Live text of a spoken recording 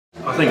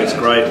I think it's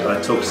great.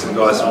 I talked to some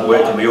guys from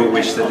work and we all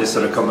wish that this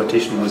sort of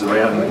competition was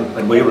around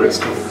when we were at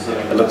school.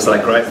 It looks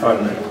like great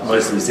fun.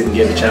 Most of us didn't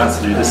get a chance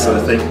to do this sort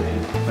of thing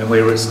when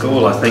we were at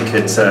school. I think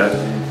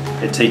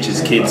it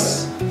teaches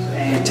kids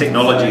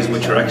technologies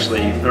which are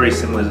actually very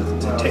similar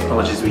to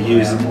technologies we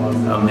use in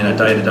our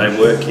day-to-day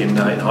work in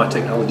high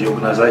technology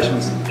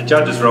organisations. The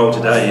judge's role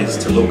today is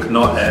to look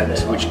not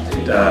at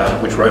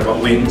which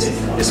robot wins,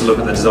 is to look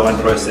at the design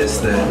process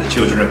the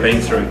children have been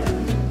through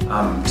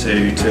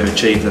to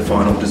achieve the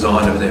final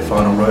design of their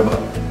final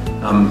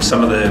robot.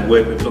 Some of the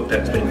work we've looked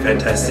at has been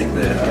fantastic.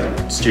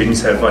 The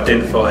students have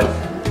identified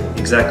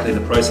exactly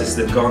the process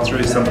they've gone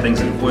through, some things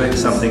that have worked,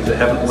 some things that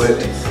haven't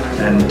worked,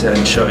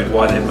 and showed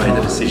why they've made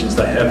the decisions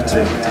they have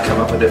to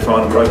come up with their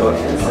final robot,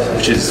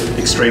 which is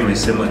extremely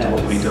similar to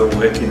what we do at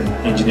work in an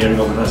engineering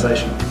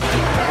organisation.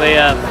 We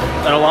are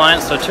an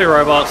alliance, so two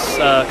robots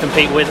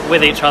compete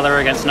with each other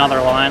against another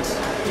alliance,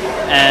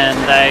 and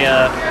they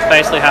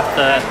basically have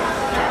to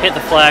hit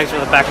the flags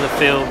with the back of the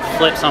field,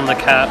 flip some of the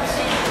caps,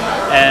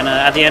 and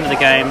at the end of the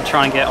game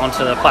try and get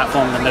onto the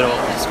platform in the middle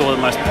to score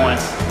the most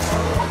points.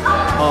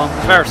 Well,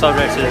 my favourite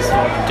subject is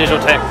digital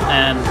tech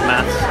and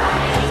maths.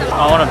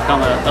 I want to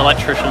become an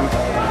electrician,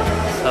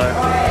 so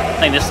I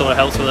think this sort of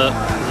helps with it.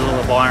 There's a little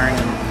bit of wiring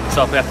and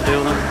stuff we have to do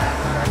with them.